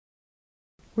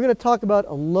we're going to talk about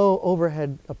a low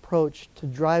overhead approach to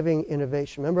driving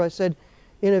innovation. Remember I said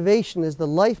innovation is the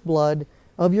lifeblood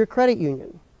of your credit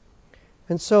union.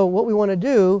 And so what we want to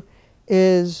do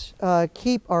is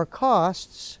keep our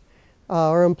costs,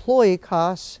 our employee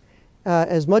costs,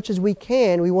 as much as we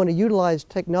can. We want to utilize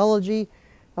technology,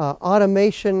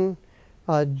 automation,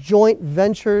 joint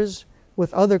ventures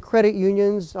with other credit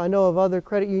unions. I know of other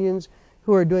credit unions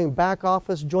who are doing back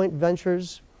office joint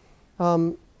ventures.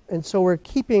 And so we're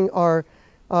keeping our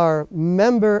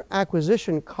member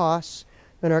acquisition costs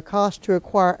and our cost to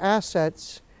acquire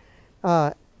assets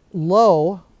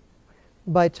low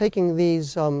by taking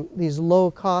these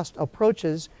low-cost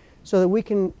approaches so that we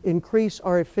can increase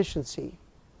our efficiency.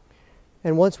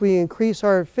 And once we increase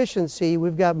our efficiency,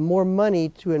 we've got more money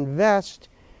to invest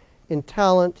in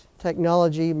talent,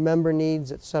 technology, member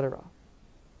needs, etc.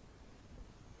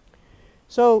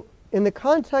 So in the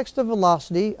context of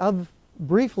Velocity, I've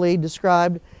briefly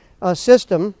described a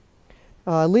system,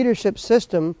 a leadership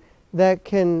system that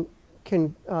can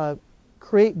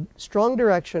create strong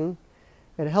direction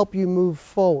and help you move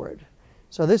forward.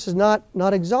 So this is not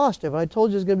exhaustive. I told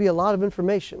you there's going to be a lot of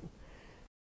information.